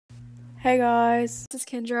Hey guys, this is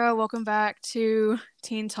Kendra. Welcome back to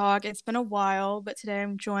Teen Talk. It's been a while, but today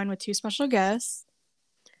I'm joined with two special guests.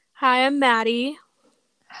 Hi, I'm Maddie.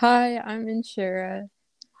 Hi, I'm Insherah.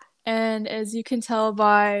 And as you can tell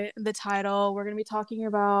by the title, we're going to be talking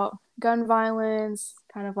about gun violence,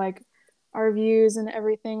 kind of like our views and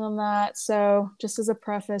everything on that. So, just as a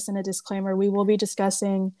preface and a disclaimer, we will be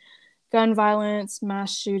discussing gun violence,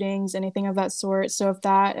 mass shootings, anything of that sort. So, if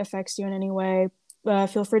that affects you in any way,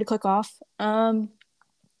 feel free to click off. And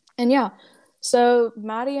yeah, so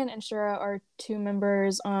Maddie and Insherah are two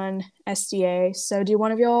members on SDA. So do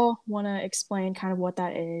one of y'all want to explain kind of what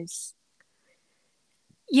that is?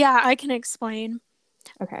 Yeah, I can explain.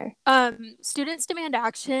 Okay. Students Demand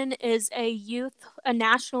Action is a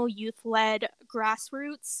national youth-led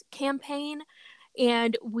grassroots campaign,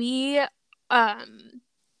 and we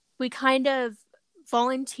kind of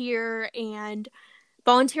volunteer and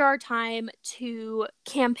volunteer our time to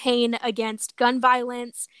campaign against gun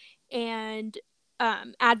violence and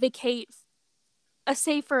advocate a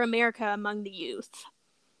safer America among the youth.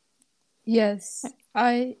 Yes,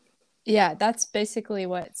 yeah, that's basically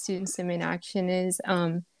what Students in Action is.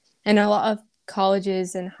 And a lot of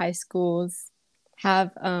colleges and high schools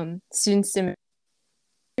have Students in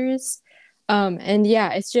and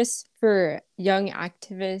yeah, it's just for young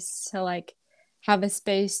activists to like have a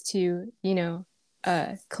space to,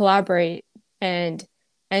 collaborate and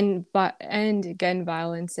and gun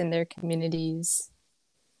violence in their communities.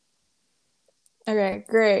 Okay,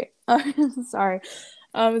 great. Sorry.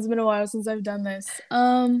 It's been a while since I've done this.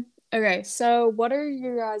 Okay, so what are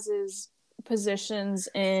your guys' positions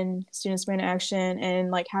in Students Demand Action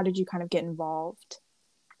and like how did you kind of get involved?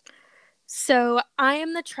 So I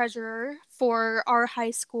am the treasurer for our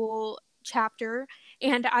high school chapter,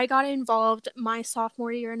 and I got involved my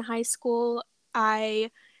sophomore year in high school.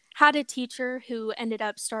 I had a teacher who ended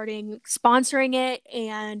up starting sponsoring it,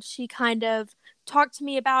 and she kind of talked to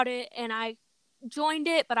me about it, and I joined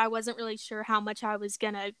it, but I wasn't really sure how much I was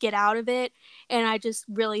going to get out of it. And I just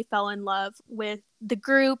really fell in love with the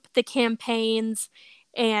group, the campaigns,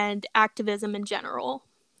 and activism in general.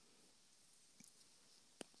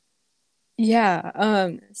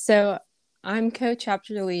 Yeah, so I'm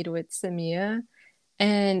co-chapter lead with Samia,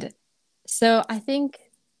 and so I think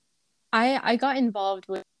I got involved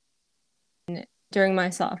with during my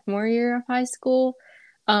sophomore year of high school.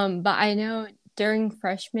 But I know during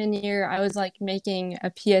freshman year I was like making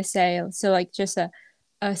a PSA, so like just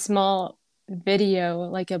a small video,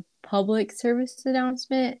 like a public service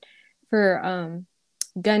announcement for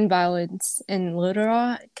gun violence in Little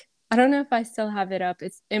Rock. I don't know if I still have it up.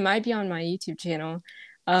 It might be on my YouTube channel.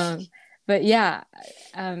 Um, but yeah,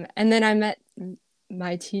 and then I met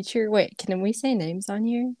my teacher. Wait, can we say names on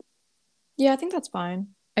here? Yeah, I think that's fine.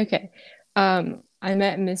 Okay. I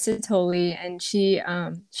met Mrs. Tolley, and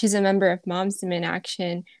she's a member of Moms in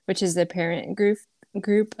Action, which is the parent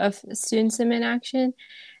group of students in action.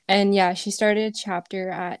 And yeah, she started a chapter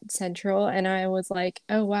at Central, and I was like,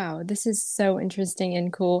 oh wow, this is so interesting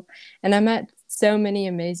and cool. And I met so many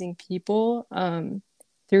amazing people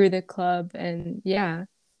through the club, and yeah.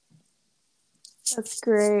 That's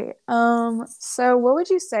great. So what would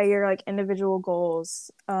you say your like individual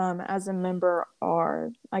goals as a member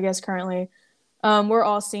are? I guess currently we're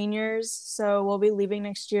all seniors, so we'll be leaving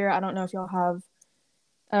next year. I don't know if y'all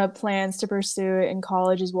have plans to pursue it in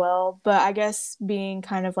college as well, but I guess being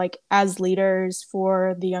kind of like as leaders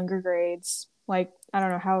for the younger grades, like I don't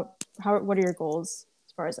know how what are your goals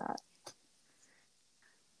as far as that?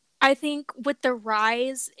 I think with the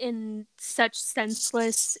rise in such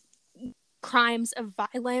senseless crimes of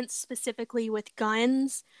violence, specifically with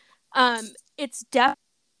guns, it's definitely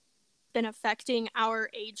been affecting our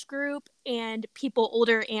age group and people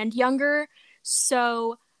older and younger.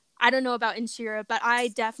 So I don't know about Insherah, but I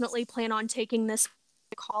definitely plan on taking this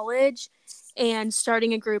to college and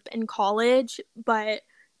starting a group in college. But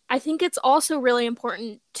I think it's also really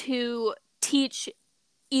important to teach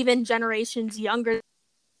even generations younger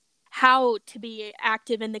how to be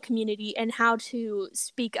active in the community and how to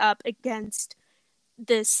speak up against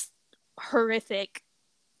this horrific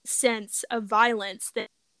sense of violence that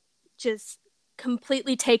just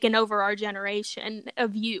completely taken over our generation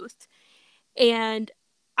of youth. And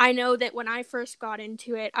I know that when I first got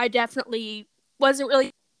into it, I definitely wasn't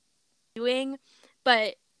really doing,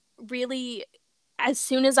 but really, as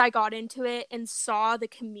soon as I got into it and saw the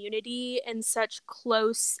community and such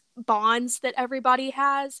close bonds that everybody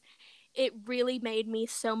has, it really made me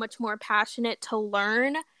so much more passionate to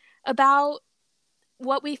learn about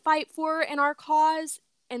what we fight for in our cause.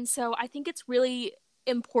 And so I think it's really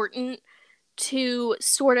important to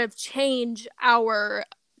sort of change our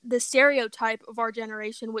the stereotype of our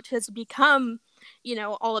generation, which has become,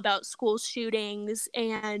 all about school shootings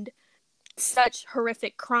and such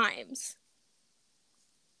horrific crimes.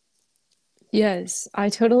 Yes, I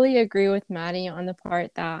totally agree with Maddie on the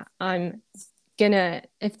part that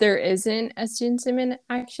if there isn't a Student Summit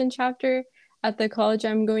Action chapter at the college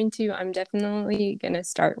I'm going to, I'm definitely gonna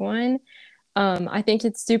start one. I think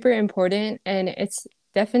it's super important, and it's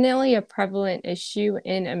definitely a prevalent issue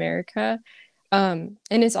in America. And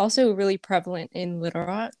it's also really prevalent in Little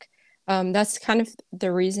Rock. That's kind of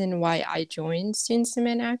the reason why I joined Student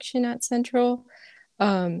Summit Action at Central.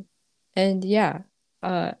 Um, and yeah,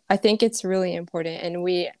 I think it's really important, and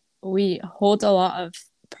we hold a lot of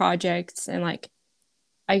projects, and like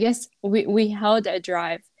I guess we held a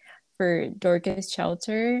drive for Dorcas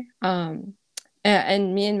Shelter. And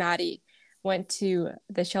me and Maddie went to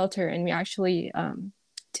the shelter, and we actually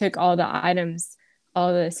took all the items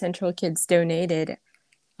all the Central kids donated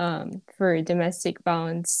for Domestic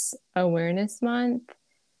Violence Awareness Month.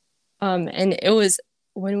 And it was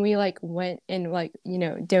when we like went and like,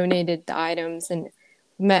 donated the items and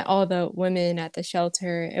met all the women at the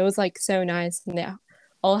shelter. It was like so nice, and they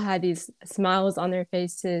all had these smiles on their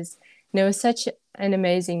faces. And it was such an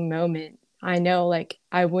amazing moment. I know like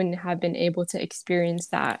I wouldn't have been able to experience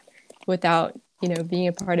that without, being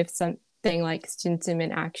a part of something like Students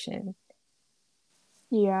in Action.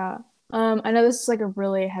 Yeah. I know this is like a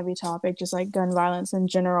really heavy topic, just like gun violence in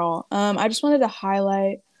general. I just wanted to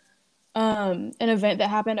highlight an event that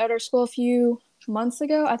happened at our school a few months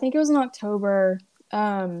ago. I think it was in October.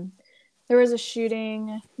 There was a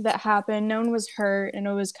shooting that happened. No one was hurt, and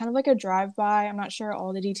it was kind of like a drive-by. I'm not sure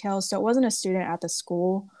all the details, so it wasn't a student at the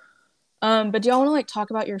school. But do y'all want to like talk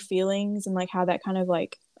about your feelings and like how that kind of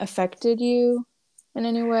like affected you in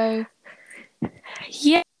any way?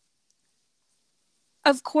 Yeah.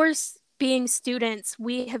 Of course, being students,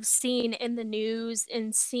 we have seen in the news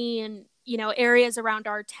and seen, areas around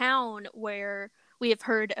our town where we have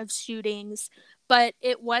heard of shootings. But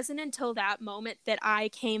it wasn't until that moment that I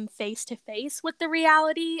came face to face with the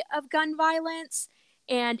reality of gun violence.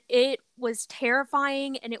 And it was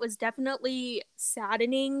terrifying, and it was definitely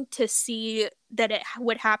saddening to see that it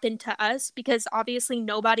would happen to us, because obviously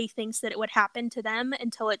nobody thinks that it would happen to them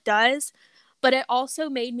until it does. But it also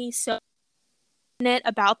made me so passionate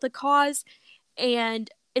about the cause, and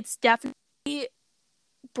it's definitely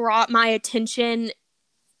brought my attention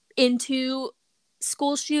into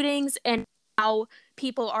school shootings and how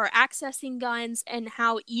people are accessing guns and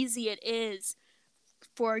how easy it is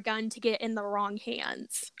for a gun to get in the wrong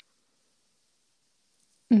hands.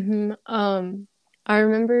 I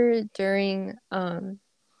remember during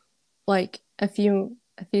like a few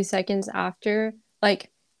seconds after,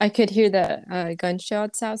 like I could hear the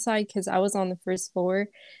gunshots outside because I was on the first floor,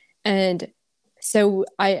 and so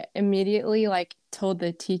I immediately like told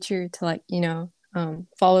the teacher to like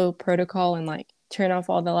follow protocol and like turn off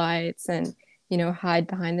all the lights and hide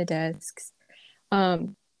behind the desks. It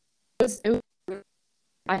was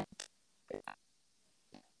I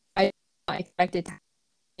I expected to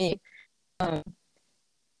me. Um,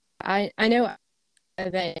 I know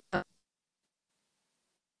that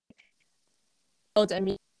told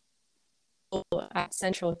me at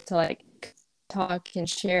Central to like talk and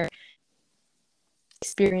share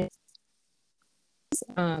experience.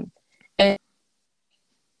 And a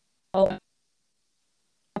lot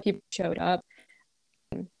of people showed up,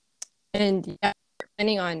 and yeah,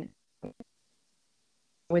 depending on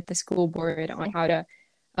with the school board on how to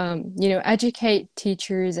educate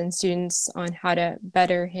teachers and students on how to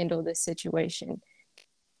better handle this situation.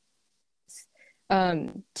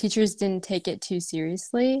 Teachers didn't take it too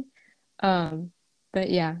seriously. But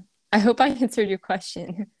yeah, I hope I answered your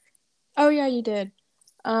question. Oh yeah, you did.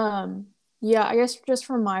 Yeah, I guess just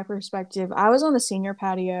from my perspective, I was on the senior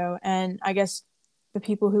patio, and I guess the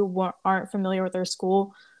people who aren't familiar with their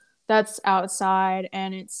school, that's outside,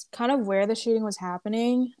 and it's kind of where the shooting was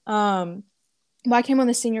happening. But I came on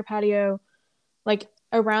the senior patio like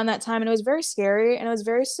around that time, and it was very scary and it was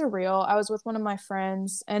very surreal. I was with one of my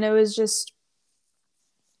friends, and it was just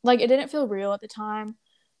like it didn't feel real at the time,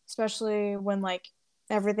 especially when like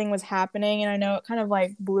everything was happening. And I know it kind of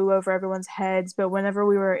like blew over everyone's heads, but whenever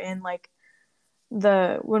we were in like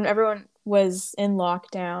when everyone was in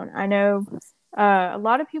lockdown, I know a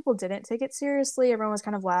lot of people didn't take it seriously. Everyone was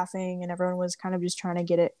kind of laughing, and everyone was kind of just trying to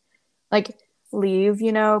get it like leave,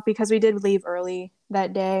 because we did leave early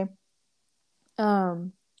that day.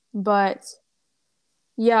 But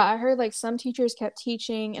yeah, I heard like some teachers kept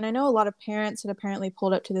teaching, and I know a lot of parents had apparently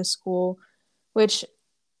pulled up to this school, which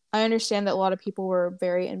I understand that a lot of people were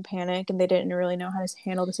very in panic and they didn't really know how to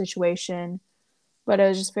handle the situation. but it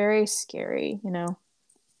was just very scary, you know.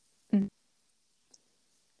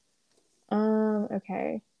 Mm.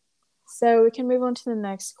 Okay. So we can move on to the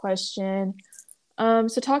next question. So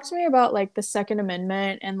talk to me about like the Second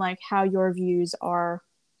Amendment and like how your views are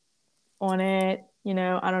on it. You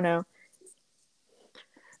know, I don't know.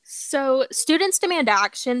 So, students demand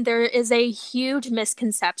action. There is a huge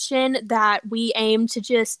misconception that we aim to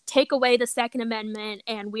just take away the Second Amendment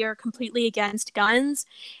and we are completely against guns.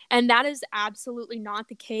 And that is absolutely not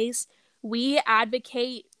the case. We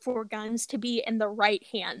advocate for guns to be in the right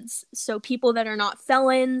hands. So, people that are not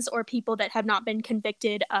felons or people that have not been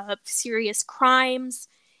convicted of serious crimes,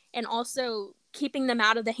 and also keeping them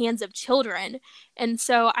out of the hands of children. And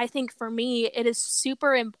so, I think for me, it is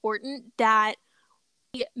super important that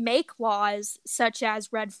make laws such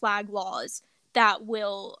as red flag laws that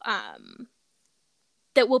will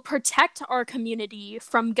protect our community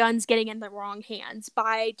from guns getting in the wrong hands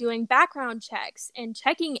by doing background checks and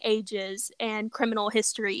checking ages and criminal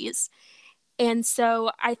histories. And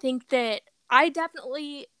so I think that I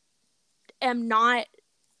definitely am not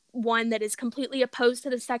one that is completely opposed to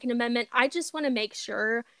the Second Amendment. I just want to make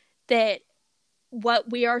sure that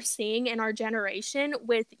what we are seeing in our generation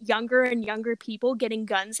with younger and younger people getting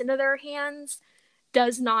guns into their hands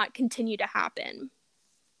does not continue to happen.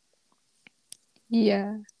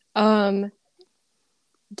 Yeah. Um,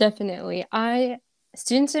 Definitely.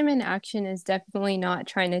 Students in Action is definitely not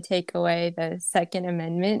trying to take away the Second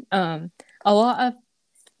Amendment. A lot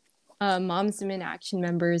of Moms in Action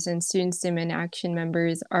members and Students in Action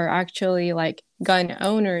members are actually like gun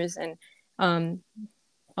owners, and um,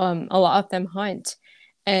 a lot of them hunt.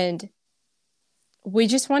 And we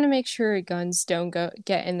just want to make sure guns don't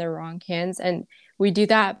get in the wrong hands, and we do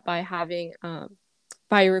that by having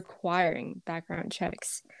by requiring background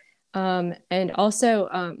checks, and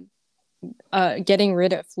also getting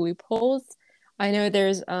rid of loopholes. I know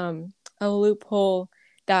there's a loophole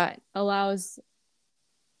that allows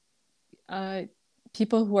uh,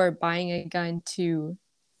 people who are buying a gun to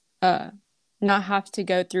uh, not have to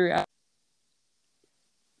go through.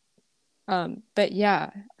 But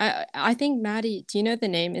yeah, I think Maddie, do you know the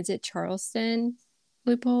name? Is it Charleston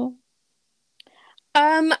loophole?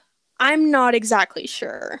 Um, I'm not exactly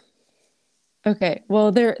sure. Okay,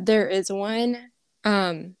 well there is one.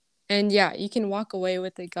 And yeah, you can walk away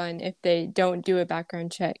with a gun if they don't do a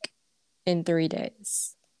background check in 3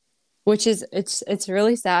 days, which is it's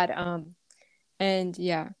really sad. And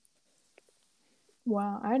yeah.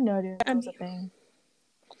 Wow, I had no idea that I was a mean, thing.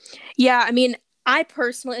 yeah, I mean, my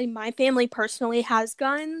family personally has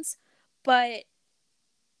guns, but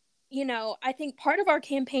I think part of our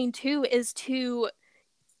campaign too is to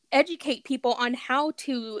educate people on how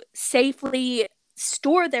to safely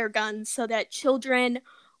store their guns so that children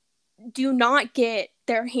do not get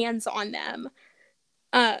their hands on them.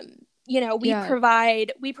 We Yeah.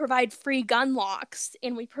 provide free gun locks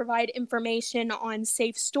and we provide information on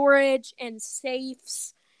safe storage and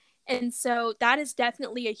safes. And so that is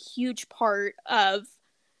definitely a huge part of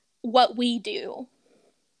what we do.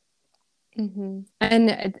 And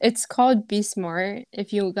it's called Be Smart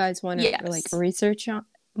if you guys want to like Yes. research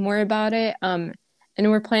more about it. And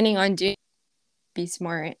we're planning on doing Be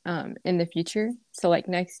Smart in the future. So like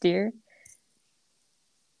next year.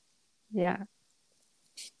 Yeah.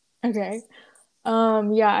 Okay.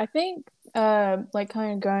 Yeah, I think like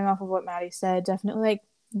kind of going off of what Maddie said, definitely like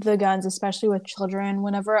the guns, especially with children.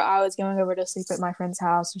 Whenever I was going over to sleep at my friend's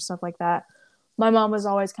house or stuff like that, my mom was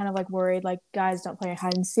always kind of like worried like guys don't play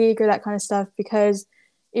hide and seek or that kind of stuff because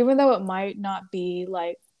even though it might not be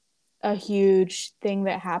like a huge thing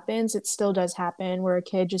that happens, it still does happen where a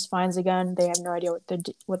kid just finds a gun, they have no idea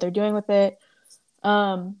what they're doing with it.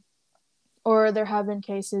 Um or there have been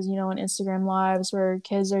cases, you know, on Instagram lives where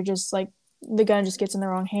kids are just like the gun just gets in the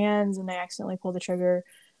wrong hands and they accidentally pull the trigger,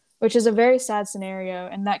 which is a very sad scenario,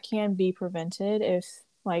 and that can be prevented if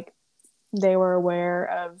like they were aware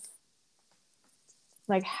of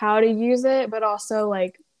like how to use it, but also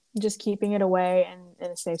like just keeping it away and in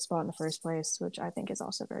a safe spot in the first place, which I think is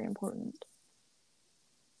also very important.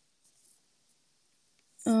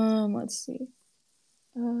 Let's see.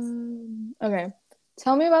 Okay.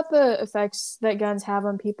 Tell me about the effects that guns have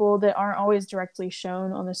on people that aren't always directly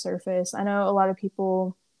shown on the surface. I know a lot of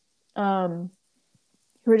people um,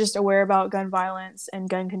 who are just aware about gun violence and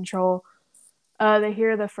gun control, they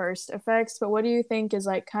hear the first effects, but what do you think is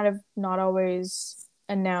like kind of not always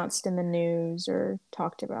announced in the news or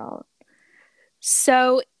talked about?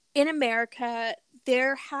 So in America,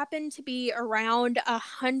 there happen to be around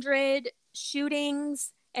 100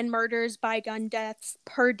 shootings and murders by gun deaths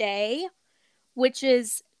per day, which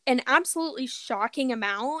is an absolutely shocking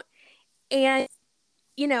amount. And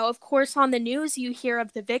of course, on the news you hear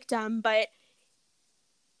of the victim, but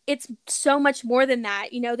it's so much more than that.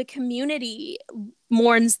 The community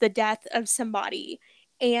mourns the death of somebody,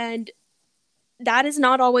 and that is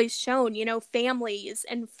not always shown. Families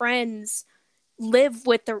and friends live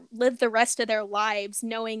the rest of their lives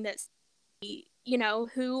knowing that,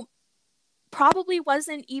 who probably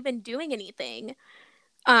wasn't even doing anything,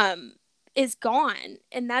 um, is gone.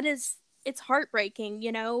 And it's heartbreaking.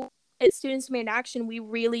 At Students Demand Action, we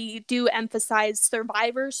really do emphasize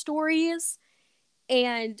survivor stories,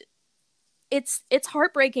 and it's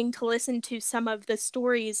heartbreaking to listen to some of the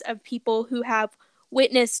stories of people who have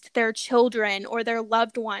witnessed their children or their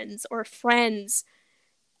loved ones or friends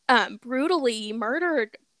brutally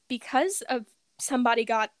murdered because of somebody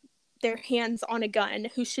got their hands on a gun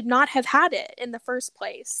who should not have had it in the first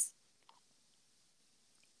place.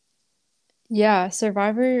 Yeah,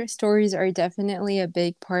 survivor stories are definitely a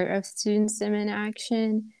big part of Student STEM in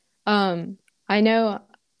Action. I know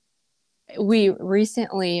we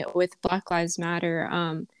recently, with Black Lives Matter,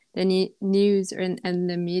 the news and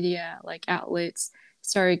the media like outlets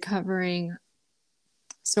started covering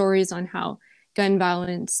stories on how gun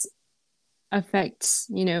violence affects,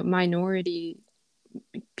 minority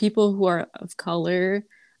people who are of color,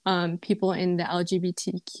 people in the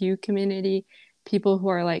LGBTQ community, people who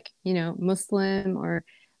are like, Muslim or,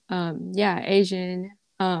 yeah, Asian.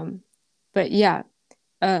 But yeah,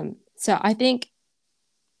 so I think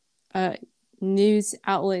uh, news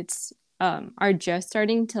outlets are just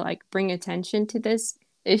starting to like bring attention to this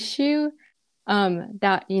issue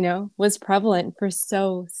that, was prevalent for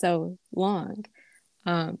so long.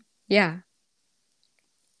 Yeah.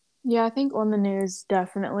 Yeah, I think on the news,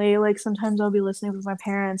 definitely. Like sometimes I'll be listening with my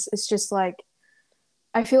parents. It's just like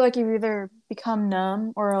I feel like you either become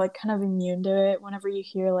numb or like kind of immune to it whenever you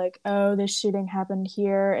hear like, oh, this shooting happened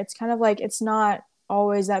here. It's kind of like it's not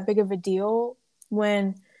always that big of a deal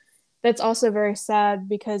when that's also very sad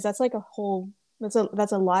because that's like a whole that's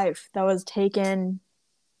a life that was taken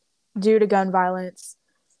due to gun violence.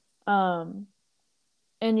 Um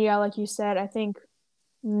and yeah, like you said, I think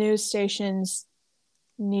news stations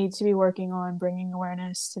need to be working on bringing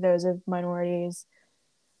awareness to those of minorities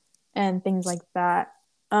and things like that.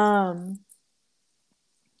 Um,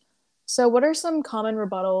 so, what are some common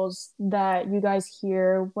rebuttals that you guys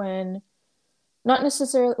hear when, not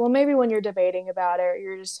necessarily, well, maybe when you're debating about it, or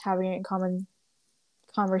you're just having a common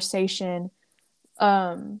conversation?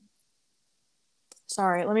 Um,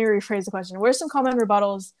 Sorry, let me rephrase the question. What are some common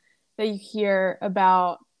rebuttals that you hear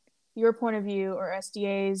about your point of view or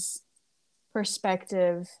SDA's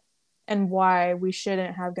perspective and why we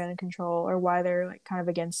shouldn't have gun control or why they're like kind of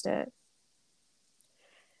against it?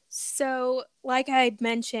 So, like I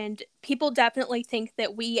mentioned, people definitely think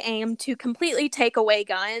that we aim to completely take away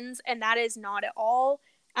guns, and that is not at all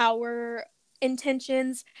our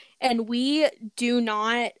intentions. And we do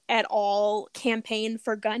not at all campaign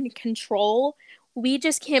for gun control. We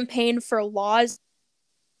just campaign for laws,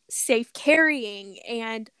 safe carrying,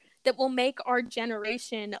 and that will make our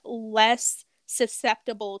generation less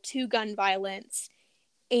susceptible to gun violence.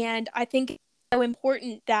 And I think it's so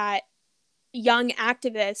important that young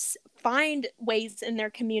activists find ways in their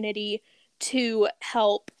community to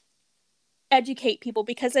help educate people,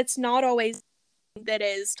 because it's not always that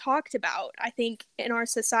is talked about. I think in our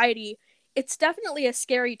society, it's definitely a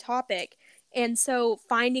scary topic. And so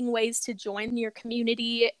finding ways to join your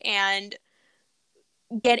community and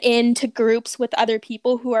get into groups with other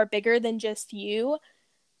people who are bigger than just you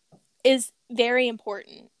is very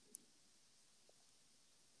important.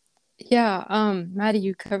 Yeah, Maddie,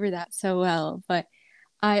 you covered that so well, but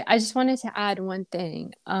I just wanted to add one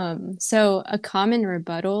thing. So a common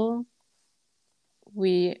rebuttal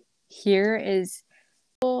we hear is,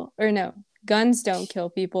 or no, guns don't kill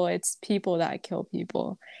people, it's people that kill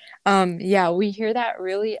people. Yeah, we hear that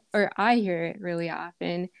really, or I hear it really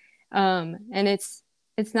often. And it's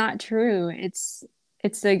not true. It's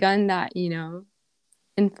the gun that,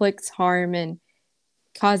 inflicts harm and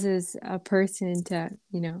causes a person to,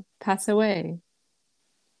 pass away.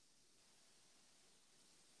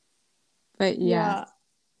 But yeah. Yeah.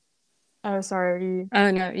 Oh, sorry.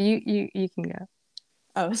 Oh no, you can go.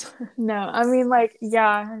 Oh, no. I mean, like, yeah,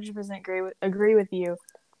 I 100% agree with you.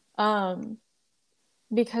 Um,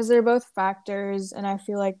 because they're both factors, and I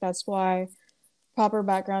feel like that's why proper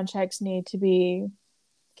background checks need to be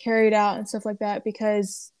carried out and stuff like that.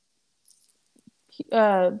 Because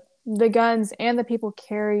uh, the guns and the people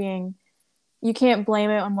carrying, you can't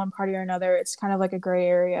blame it on one party or another. It's kind of like a gray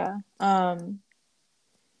area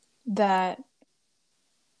that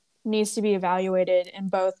needs to be evaluated in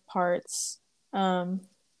both parts.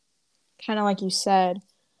 kind of like you said.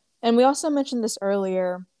 And we also mentioned this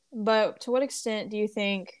earlier, but to what extent do you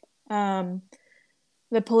think the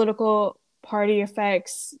political party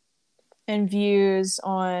effects and views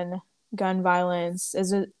on gun violence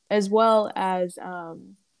as well as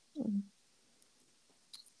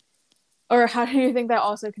or how do you think that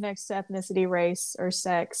also connects to ethnicity, race, or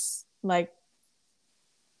sex? Like,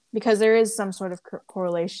 because there is some sort of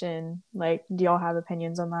correlation. Like, do y'all have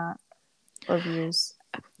opinions on that or views?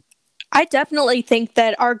 I definitely think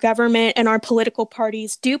that our government and our political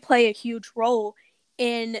parties do play a huge role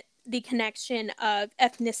in the connection of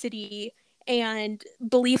ethnicity and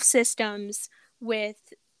belief systems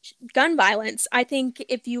with gun violence. I think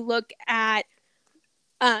if you look at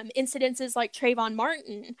incidences like Trayvon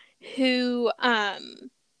Martin, who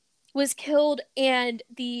was killed, and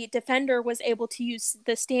the defender was able to use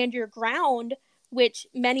the stand your ground, which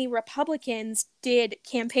many Republicans did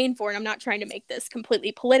campaign for. And I'm not trying to make this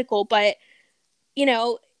completely political, but, you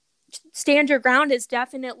know, stand your ground is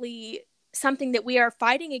definitely something that we are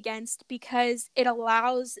fighting against because it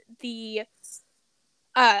allows the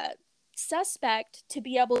suspect to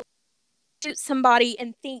be able to shoot somebody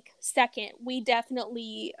and think second. We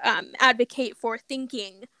definitely advocate for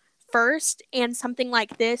thinking first, and something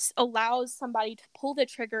like this allows somebody to pull the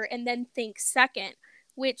trigger and then think second,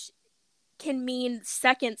 which can mean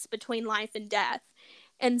seconds between life and death.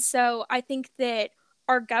 And so I think that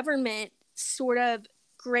our government sort of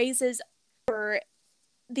grazes over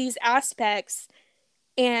these aspects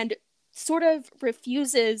and sort of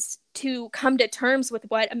refuses to come to terms with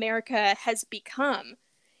what America has become.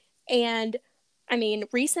 And I mean,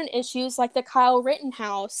 recent issues like the Kyle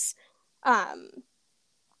Rittenhouse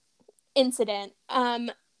incident,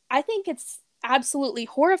 I think it's absolutely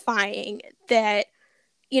horrifying that,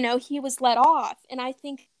 he was let off. And I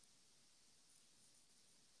think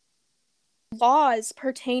laws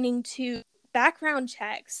pertaining to background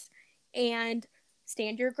checks and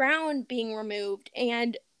stand your ground being removed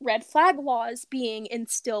and red flag laws being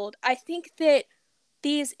instilled, I think that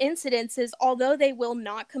these incidences, although they will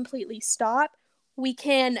not completely stop, we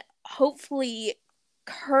can hopefully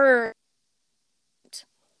curb.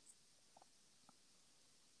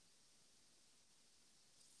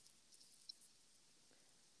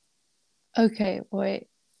 Okay, wait.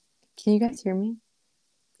 Can you guys hear me?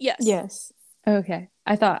 Yes. Yes. Okay.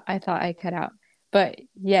 I thought I cut out. But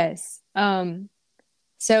yes.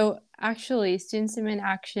 So actually Students in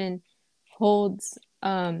Action holds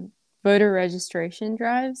voter registration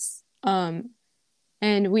drives. And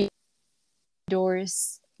we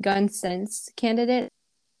endorse gun sense candidate.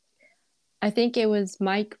 I think it was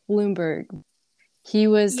Mike Bloomberg. He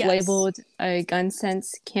was labeled a gun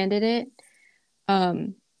sense candidate.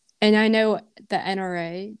 And I know the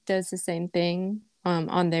NRA does the same thing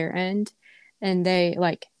on their end. And they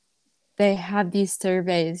have these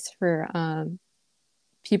surveys for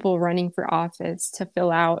people running for office to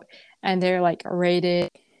fill out, and they're like rated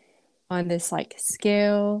on this like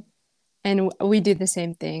scale, and we do the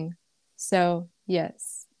same thing. So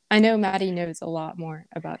yes, I know Maddie knows a lot more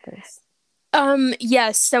about this.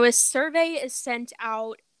 Yes, so a survey is sent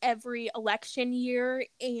out every election year,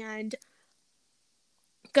 and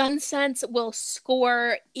GunSense will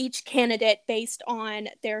score each candidate based on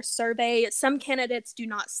their survey. Some candidates do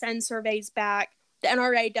not send surveys back. The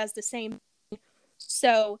NRA does the same.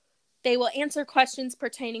 So they will answer questions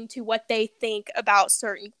pertaining to what they think about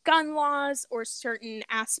certain gun laws or certain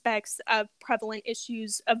aspects of prevalent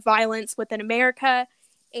issues of violence within America.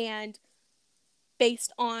 And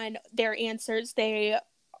based on their answers, they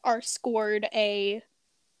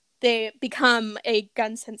become a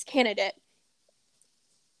gun sense candidate.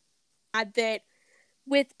 That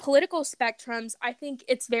with political spectrums, I think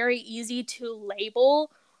it's very easy to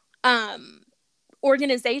label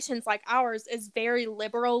organizations like ours as very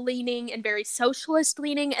liberal leaning and very socialist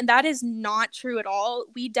leaning, and that is not true at all.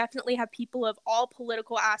 We definitely have people of all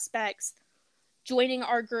political aspects joining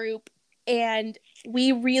our group, and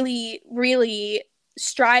we really, really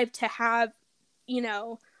strive to have,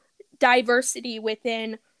 diversity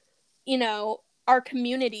within, our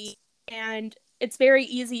community. And it's very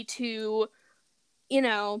easy to,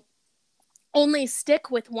 only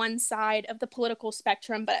stick with one side of the political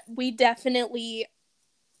spectrum, but we definitely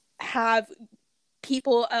have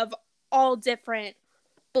people of all different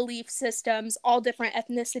belief systems, all different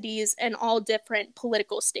ethnicities, and all different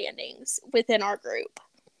political standings within our group.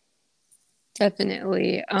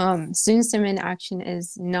 Definitely. Students in Action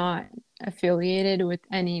is not affiliated with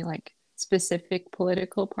any like specific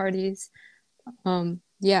political parties.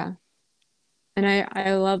 Yeah. And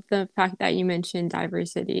I love the fact that you mentioned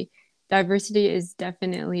diversity. Diversity is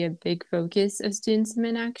definitely a big focus of Students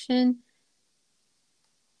in Action.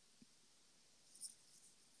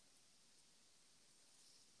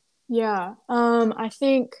 Yeah. I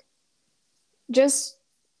think just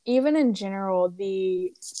even in general,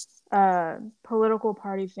 the political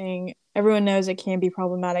party thing, everyone knows it can be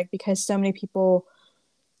problematic because so many people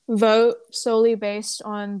vote solely based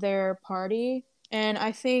on their party. And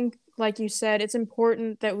I think, like you said, it's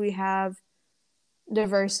important that we have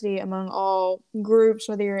diversity among all groups,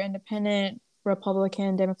 whether you're independent,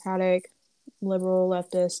 Republican, Democratic, liberal,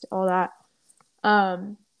 leftist, all that.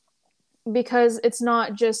 Um, because it's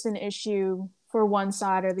not just an issue for one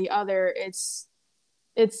side or the other. It's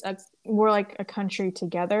a we're like a country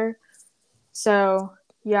together. So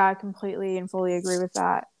yeah, I completely and fully agree with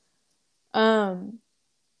that. Um,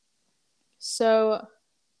 so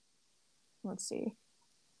let's see.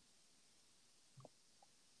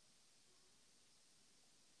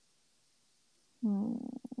 Hmm.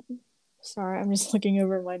 Sorry, I'm just looking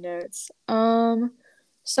over my notes.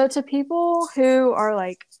 So to people who are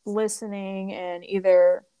like listening and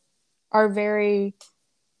either are very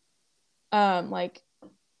like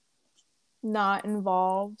not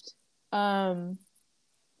involved, and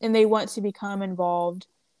they want to become involved,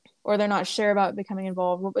 or they're not sure about becoming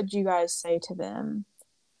involved, what would you guys say to them?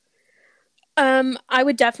 I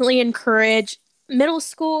would definitely encourage middle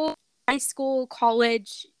school, high school,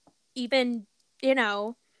 college, even, you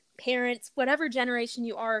know, parents, whatever generation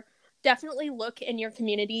you are, definitely look in your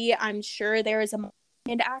community. I'm sure there is a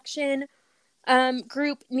Mind Action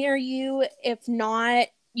group near you. If not,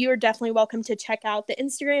 you're definitely welcome to check out the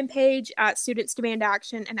Instagram page at Students Demand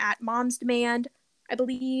Action and at Moms Demand, I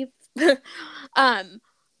believe. um,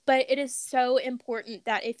 but it is so important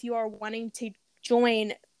that if you are wanting to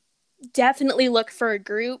join, definitely look for a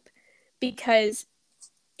group, because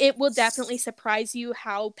it will definitely surprise you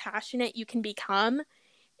how passionate you can become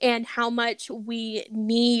and how much we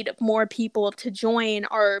need more people to join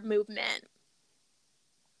our movement.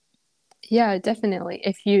 Yeah, definitely.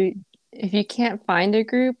 If you can't find a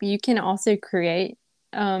group, you can also create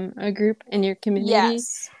a group in your community.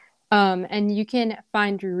 Yes. And you can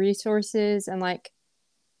find resources and like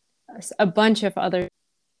a bunch of other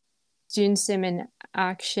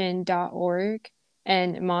studentsimanaction.org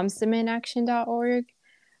and momsimanaction.org.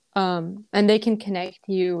 And they can connect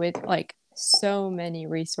you with like so many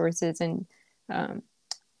resources and um,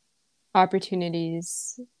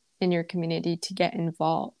 opportunities in your community to get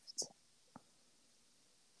involved.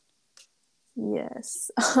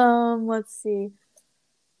 Yes. Let's see.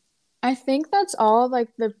 I think that's all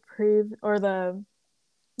like the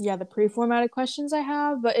pre-formatted questions I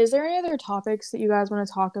have, but is there any other topics that you guys want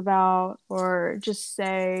to talk about or just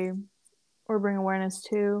say or bring awareness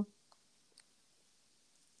to?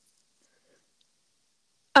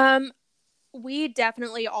 Um, we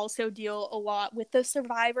definitely also deal a lot with the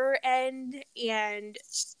survivor end, and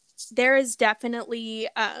there is definitely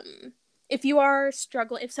if you are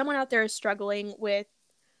struggling, if someone out there is struggling with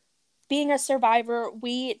being a survivor,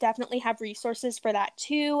 we definitely have resources for that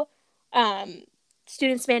too. um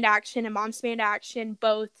Students Band Action and Moms Band Action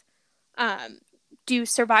both um do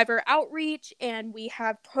survivor outreach, and we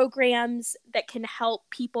have programs that can help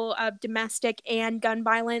people of domestic and gun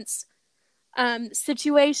violence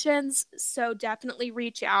situations. So definitely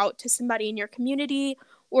reach out to somebody in your community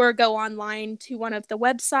or go online to one of the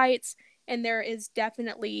websites, and there is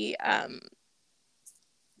definitely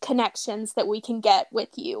connections that we can get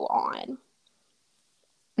with you on.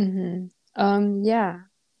 Mm-hmm. Yeah,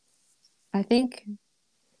 I think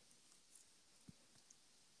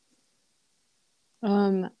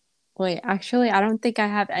um wait, actually I don't think I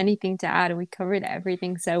have anything to add. We covered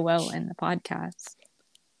everything so well in the podcast.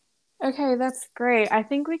 Okay, that's great. I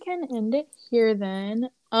think we can end it here then.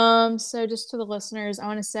 So just to the listeners, I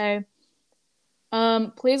want to say,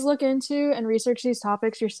 please look into and research these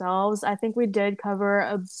topics yourselves. I think we did cover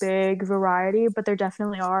a big variety, but there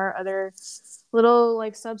definitely are other little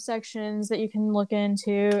like subsections that you can look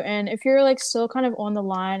into. And if you're like still kind of on the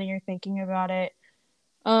line and you're thinking about it,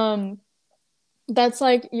 um, that's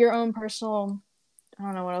like your own personal, I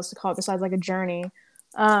don't know what else to call it besides like a journey.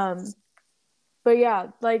 Um, but yeah,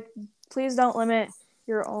 like please don't limit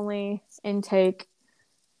your only intake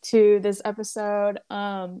to this episode.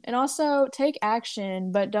 And also take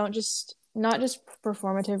action, but don't just not just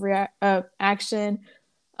performative action,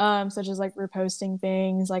 such as like reposting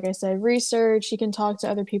things. Like I said, research. You can talk to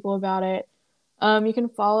other people about it. You can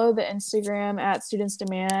follow the Instagram at Students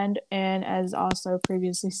Demand, and as also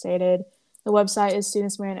previously stated, the website is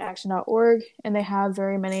studentsdemandaction.org, and they have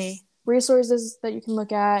very many resources that you can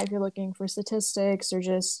look at if you're looking for statistics or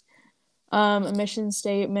just a mission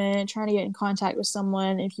statement, trying to get in contact with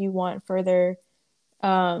someone if you want further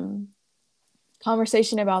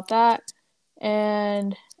conversation about that.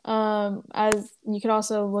 And As you can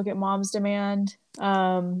also look at Mom's Demand.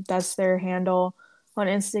 That's their handle on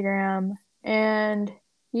Instagram. And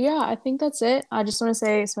yeah, I think that's it. I just want to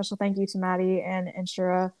say a special thank you to Maddie and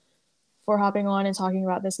Insherah for hopping on and talking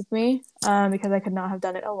about this with me, because I could not have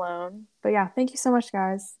done it alone. But yeah, thank you so much,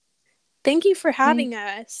 guys. Thank you for having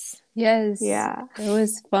us. Yes. Yeah, It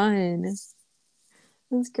was fun.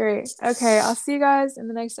 that's great. Okay, I'll see you guys in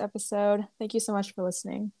the next episode. Thank you so much for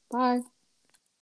listening. Bye.